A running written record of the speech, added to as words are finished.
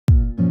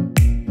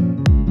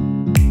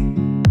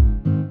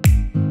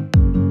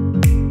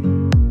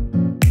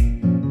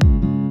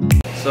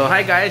So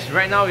hi guys,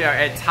 right now we are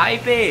at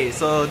Taipei.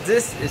 So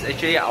this is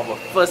actually our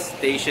first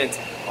station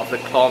of the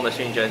claw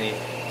machine journey.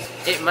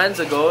 8 months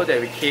ago that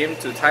we came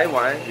to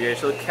Taiwan, we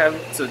also came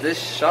to this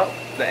shop,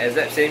 the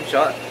exact same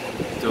shop,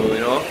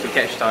 to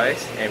catch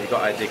toys, and we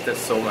got addicted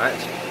so much.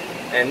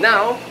 And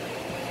now,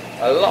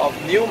 a lot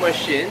of new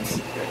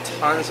machines,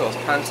 tons of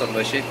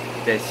machines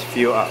that's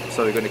filled up.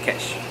 So we're going to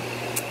catch.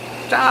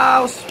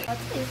 Ciao!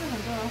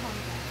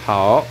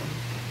 好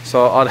So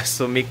all the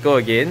Sumiko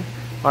again.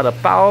 All the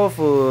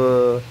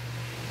powerful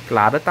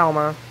拿得到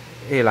吗？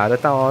拿得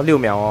到哦，6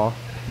秒哦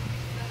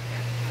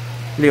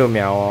，6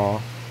秒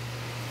哦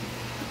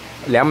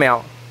，2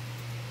秒，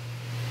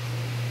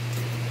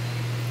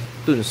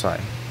顿甩，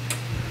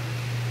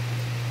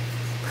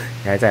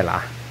你还在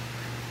拿。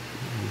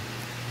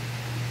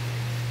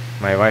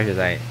My wife is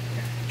like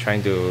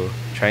trying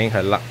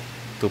her luck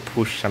to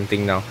push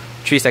something now.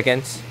 3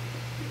 seconds.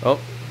 Oh.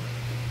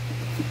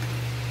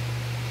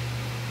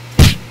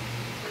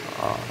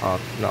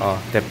 No,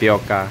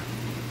 tapioca.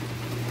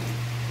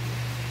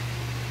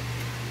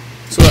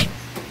 出了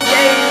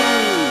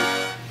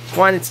Yay!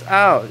 One is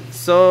out.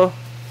 So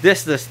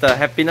this is the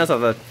happiness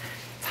of the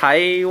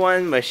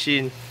Taiwan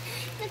machine.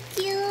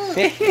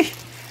 Thank you.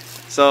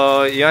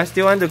 So you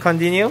still want to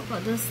continue?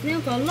 But the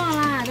snail got a lot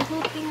lah, the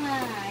whole thing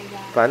lah.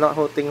 But not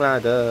whole thing lah.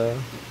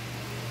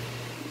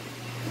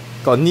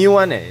 Got new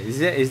one eh.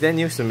 Is there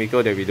new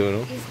Sumiko that we don't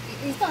know?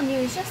 It's not new.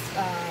 It's just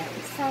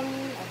some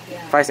of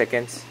their. 5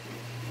 seconds.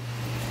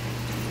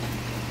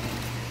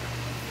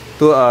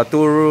 Two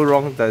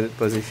wrong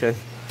position.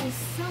 It's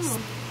some of.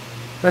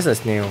 Where's the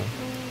snail?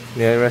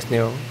 Nearest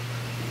snail.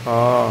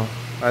 Oh,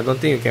 I don't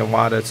think you can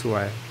挖得出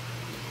来.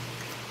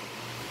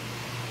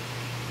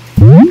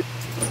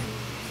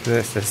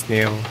 There's the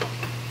snail.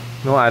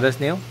 No other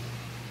snail?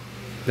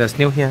 There's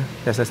snail here.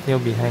 There's a snail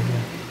behind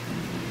here.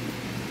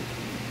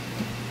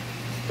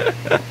 Where's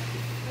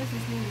the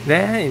snail?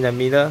 There in the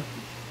middle.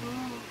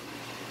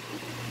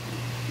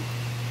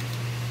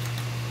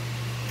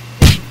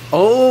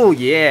 Oh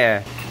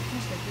yeah.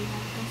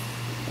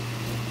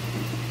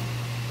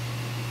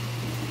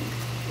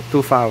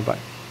 Too far, but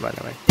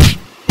never mind.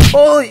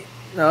 Oh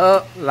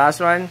no! Last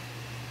one.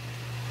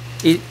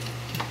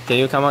 Can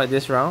you come out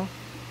this round?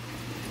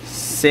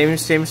 Same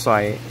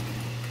side.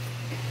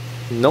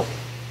 Nope.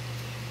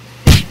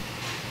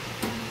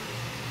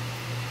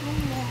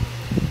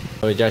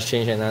 We just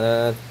change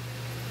another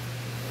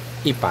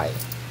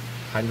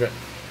 100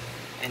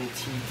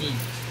 NTD.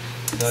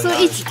 So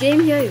each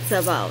game here is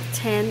about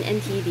 10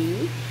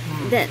 NTD.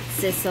 That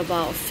is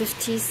about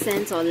 50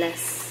 cents or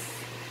less.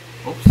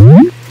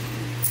 Oops.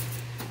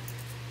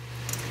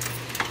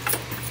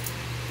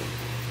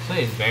 So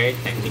it's very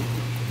technique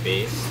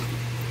based.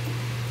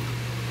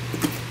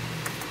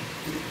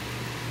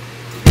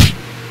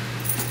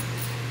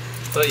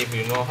 So if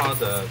you know how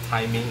the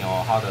timing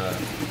or how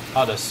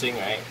the swing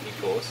right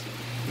it goes,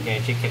 you can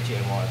actually catch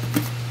it more.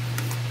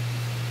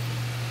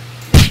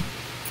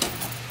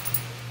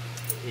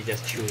 You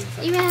just chew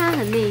inside. 因为它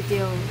很内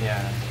丢。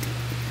 Yeah.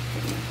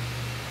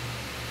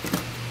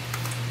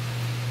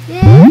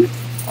 Yeah.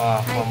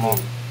 哇，好more.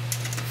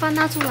 放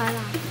它出来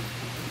啦。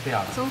不要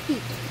了。收屁。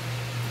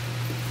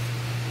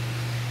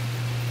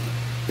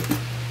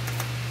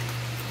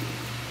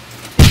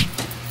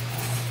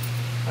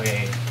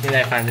OK， 现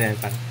在翻。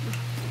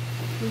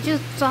你就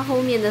抓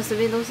后面的随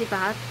便东西，把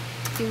它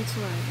丢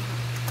出来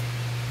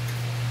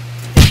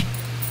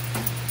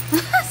就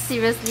好。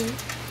Seriously?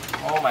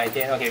 Oh my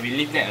god. Okay, we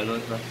leave that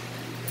alone first.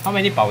 How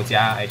many 保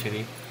夹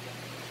actually?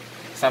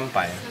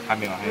 300还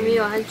没有，没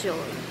有很久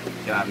了。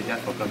对啦，we just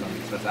focus on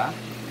this first 啊。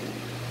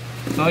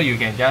So you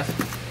can just.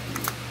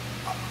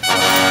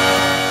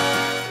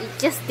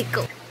 Just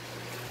tickle.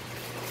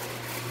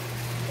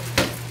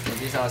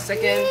 This is our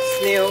second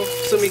snail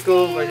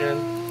Sumiko version.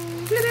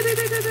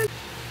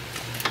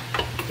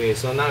 Okay,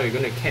 so now we're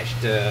going to catch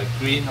the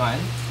green one,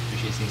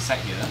 which is inside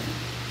here.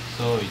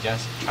 So we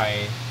just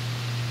try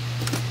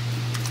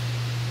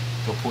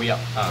to pull up.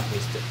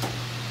 Missed it.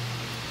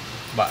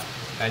 But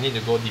I need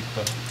to go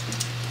deeper.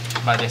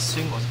 But the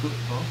swing was good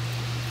though.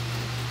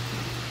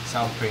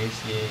 Sound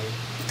praise, yay.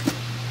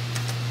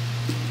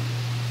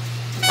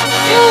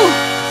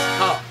 Yes,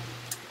 caught.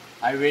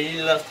 I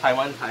really love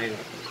Taiwan time.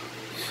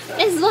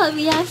 It's what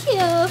we are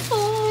here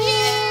for.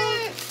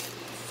 Yeah.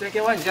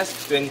 Second one is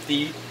just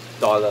 $20.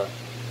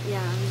 Yeah,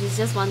 which is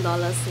just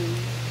 $1 sing.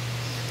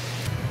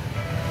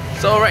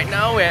 So right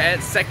now we're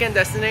at second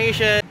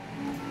destination.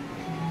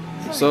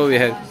 So we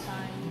have,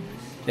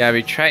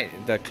 we tried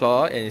the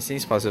claw and it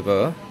seems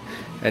possible.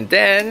 And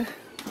then,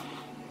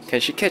 can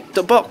she catch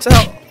the box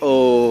out?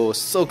 Oh,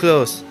 so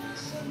close.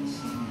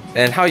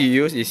 And how you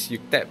use is you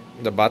tap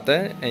the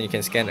button and you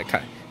can scan the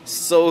card.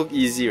 So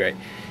easy, right?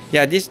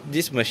 Yeah,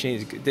 this machine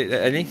is good.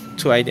 I think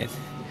出来一点.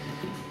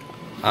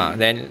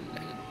 Then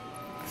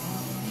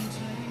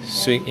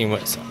swing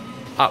inwards,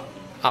 up,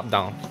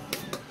 down.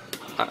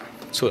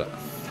 出了.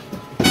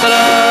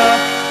 Ta-da!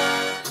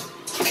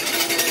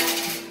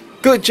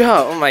 Good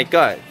job! Oh my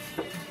god!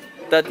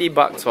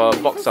 $30 for a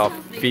box of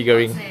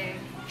figurine.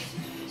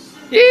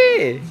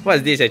 Yay!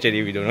 What's this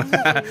actually? We don't know.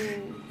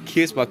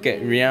 Q's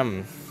bucket,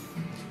 Riam.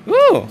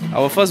 Woo!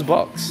 Our first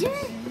box.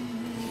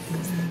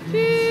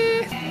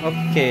 Yay!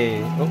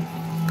 Okay. Oh.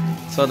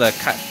 So the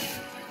cut.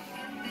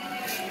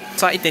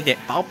 抓一点点，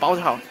薄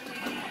就好。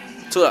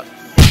出了。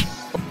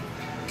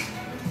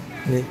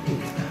你。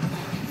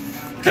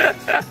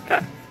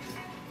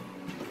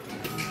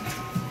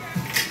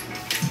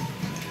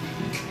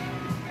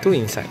Two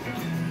inside.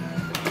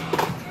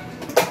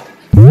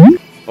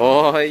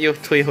 哦，又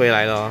推回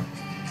来了。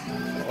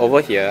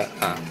Over here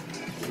啊，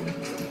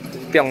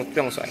不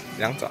用甩，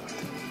两爪。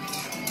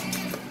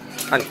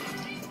按。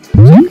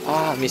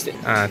啊 ，miss it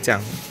啊，这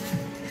样。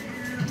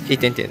一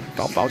点点，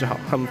薄就好，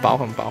很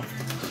薄。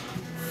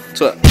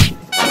出了。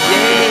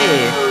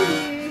耶！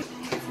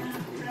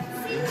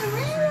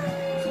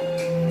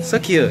 So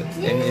cute,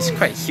 and it's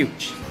quite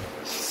huge.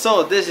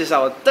 So this is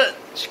our third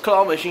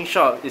claw machine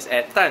shop. It's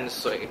at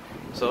Tanshui.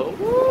 So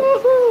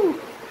woohoo!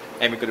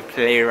 And we're gonna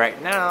play right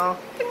now.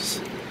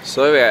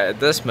 So we're at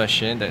this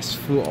machine that's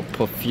full of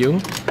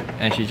perfume,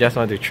 and she just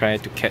wants to try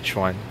to catch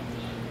one.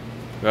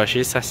 Will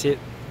she succeed?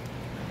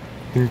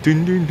 Dun,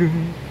 dun, dun,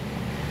 dun.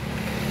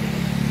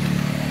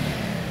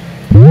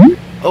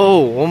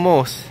 Oh,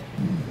 almost.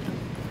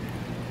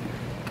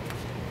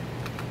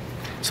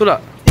 出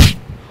了。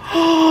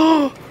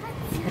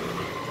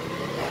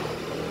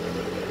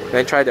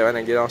Then try that one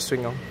and get on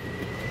swing on.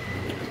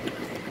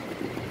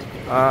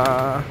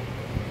 啊，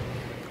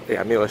哎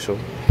呀，没有收。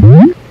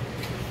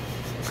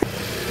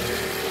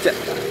这样，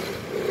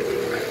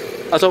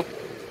啊收，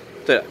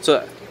对了，做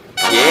了，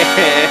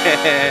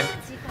耶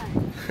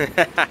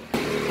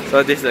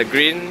！So this is a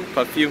green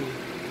perfume.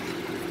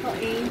 For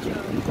Angel.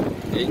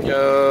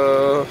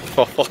 Angel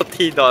for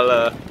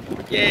 $40.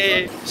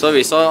 Yay! So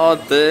we saw all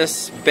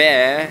this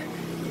bear.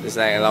 It's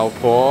like 老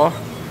婆，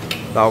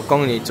老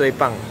公你最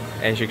棒。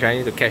And she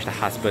trying to catch the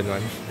husband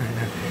one.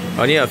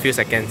 Only a few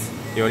seconds.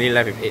 You only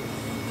left with 8.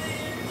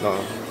 No,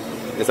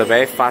 it's a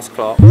very fast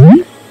claw.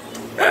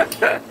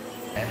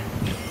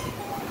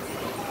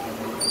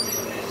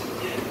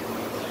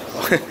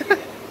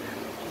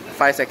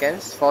 5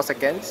 seconds, 4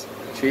 seconds,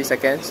 3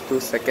 seconds, 2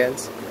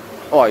 seconds.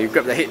 Oh, you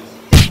grab the head.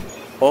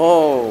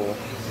 Oh,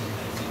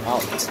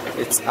 out.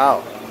 It's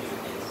out.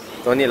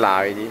 Don't need la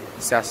already.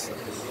 吓死。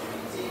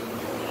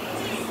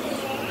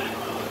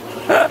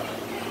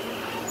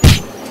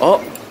Oh,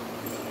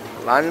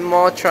 one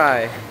more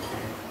try.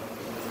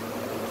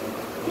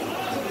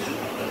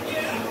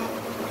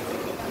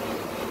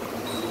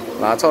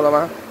拿错了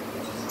吗？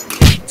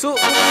出。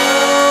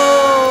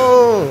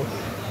Oh!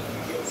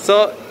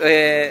 So,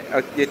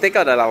 you take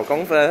out the 老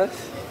公 first.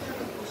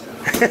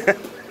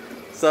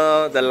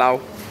 So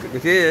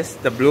this is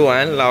the blue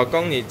one. 老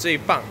公你最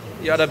棒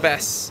 ，You're the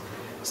best.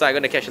 So I'm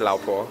gonna catch 老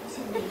婆。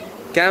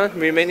Count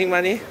remaining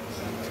money.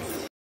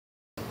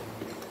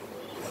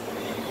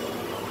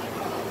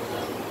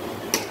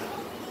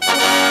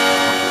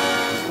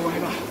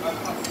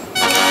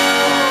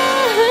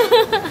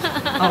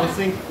 好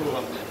辛苦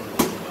啊！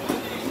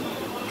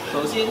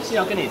首先是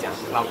要跟你讲，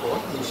老婆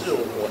你是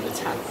我的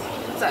菜，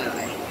再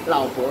来，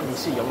老婆你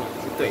是永远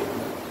是对的，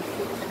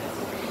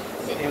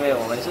因为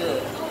我们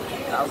是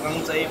老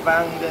公最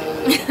棒的，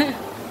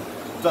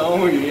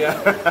终于啊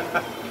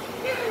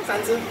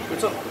，3只不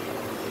错。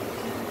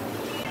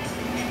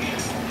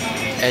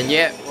And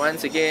yet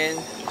once again,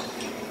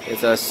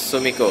 it's a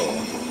Sumiko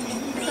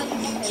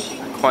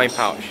coin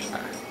pouch.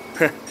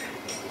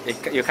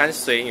 You can't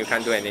swing, you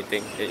can't do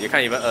anything. You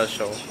can't even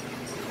show.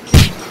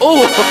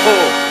 Oh!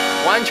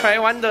 One try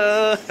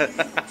wonder!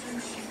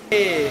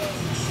 Hey.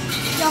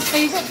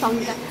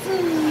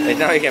 And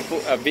now you can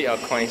put a bit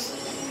of coins.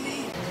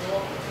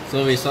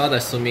 So we saw the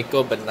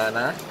Sumiko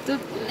banana.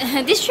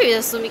 This trip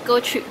is a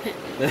Sumiko trip.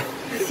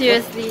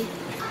 Seriously.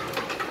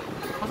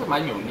 它是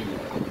蛮有力的。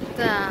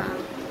对啊，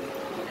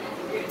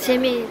前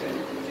面一点。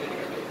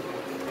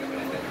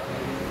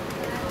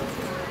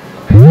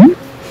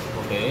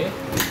Okay.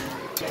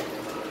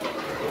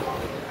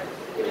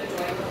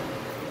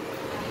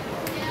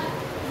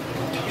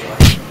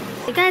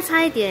 你刚才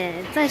差一点，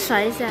再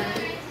甩一下，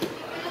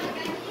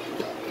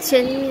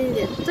前面一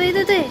点，对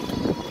对对。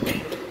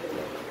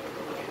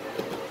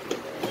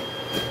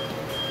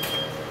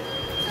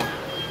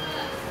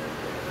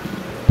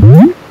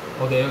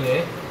OK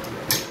OK。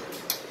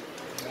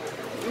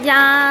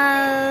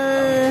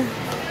呀。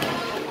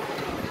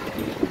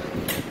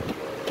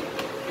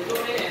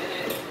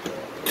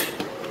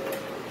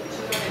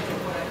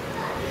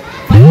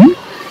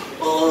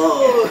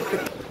哦。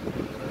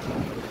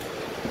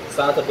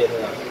杀这边的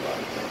啦。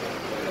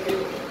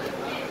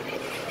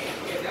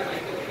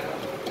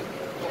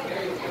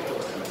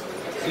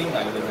新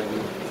来的那里。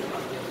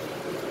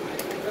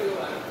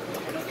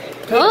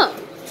哦，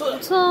不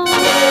错，哇，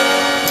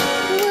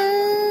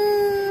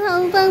好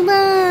棒棒！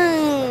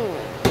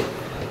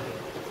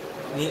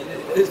你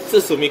是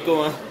鼠米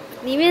狗吗？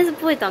里面是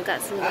不会倒嘎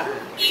是吗？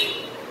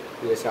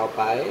有小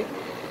白、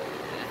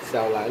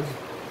小蓝、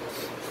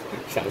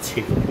小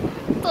青。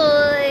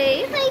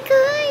对，太可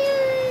爱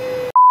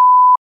了。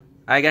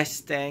Alright guys,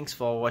 thanks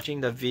for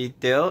watching the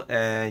video,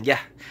 and yeah,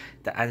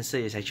 the answer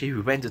is actually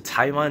we went to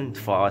Taiwan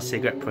for our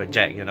cigarette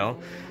project, you know.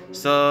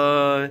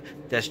 So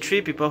there's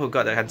 3 people who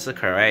got the answer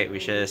correct,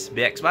 which is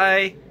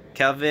BXY,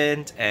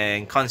 Kelvin,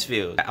 and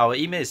Consville. Our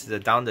email is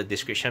down the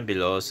description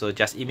below, so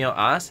just email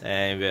us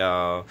and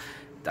we'll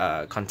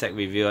contact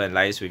with you and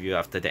liaise with you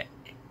after that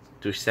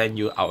to send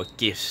you our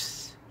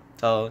gifts.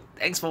 So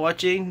thanks for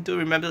watching. Do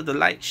remember to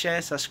like,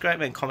 share,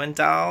 subscribe, and comment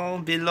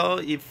down below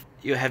if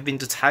you have been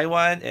to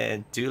Taiwan,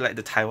 and do you like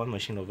the Taiwan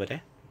machine over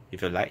there?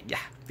 If you like, yeah,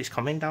 please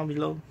comment down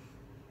below.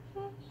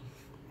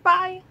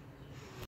 Bye.